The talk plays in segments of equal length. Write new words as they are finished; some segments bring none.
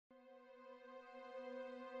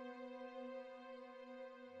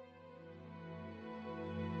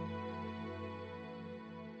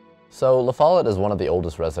So Lafollette is one of the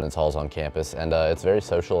oldest residence halls on campus, and it's a very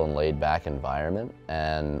social and laid-back environment.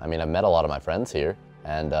 And I mean, I've met a lot of my friends here,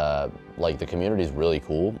 and like the community is really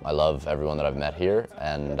cool. I love everyone that I've met here,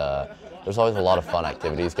 and there's always a lot of fun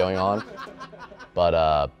activities going on. But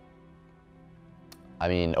I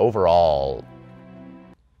mean, overall,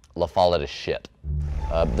 Lafollette is shit.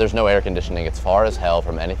 There's no air conditioning. It's far as hell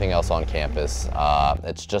from anything else on campus.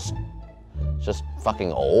 It's just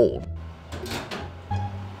fucking old.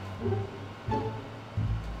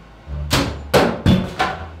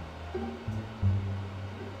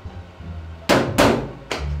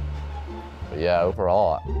 But yeah,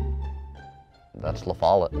 overall, that's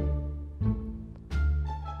Lafollette.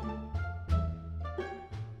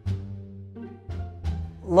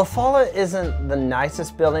 Lafollette isn't the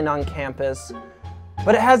nicest building on campus,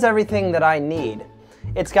 but it has everything that I need.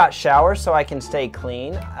 It's got showers so I can stay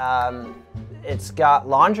clean. It's got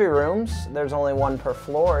laundry rooms. There's only one per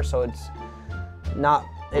floor, so it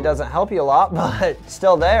doesn't help you a lot, but it's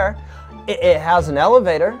still there. It has an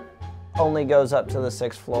elevator, only goes up to the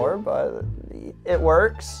 6th floor, but it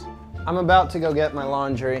works. I'm about to go get my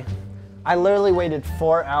laundry. I literally waited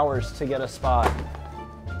 4 hours to get a spot.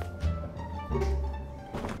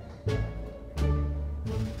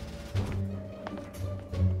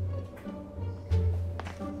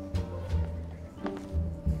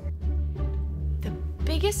 The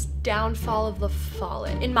biggest downfall of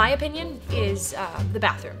Lafollette, in my opinion, is the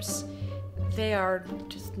bathrooms. They are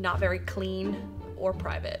just not very clean or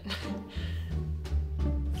private.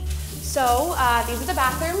 So these are the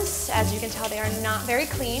bathrooms. As you can tell, they are not very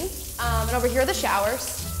clean. And over here are the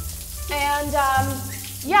showers. And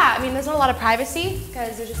yeah, I mean, there's not a lot of privacy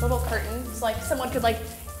because there's just little curtains. Like someone could like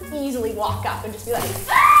easily walk up and just be like,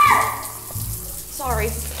 ah! Sorry.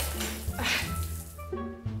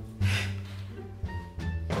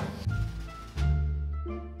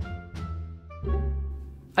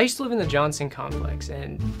 I used to live in the Johnson complex,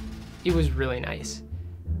 and it was really nice.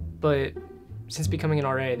 But since becoming an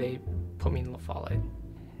RA, they put me in Lafollette.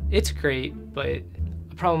 It's great, but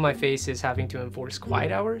a problem I face is having to enforce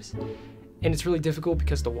quiet hours. And it's really difficult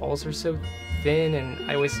because the walls are so thin, and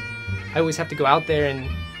I always have to go out there and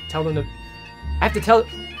tell them to, I have to tell.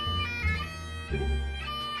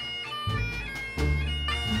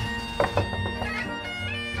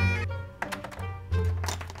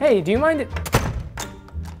 Hey, do you mind it?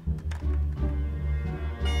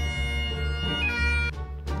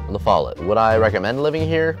 Lafollette. Would I recommend living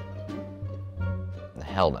here?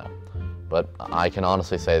 Hell no. But I can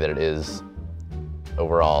honestly say that it is,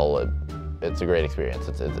 overall, it's a great experience.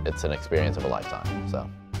 It's an experience of a lifetime, so.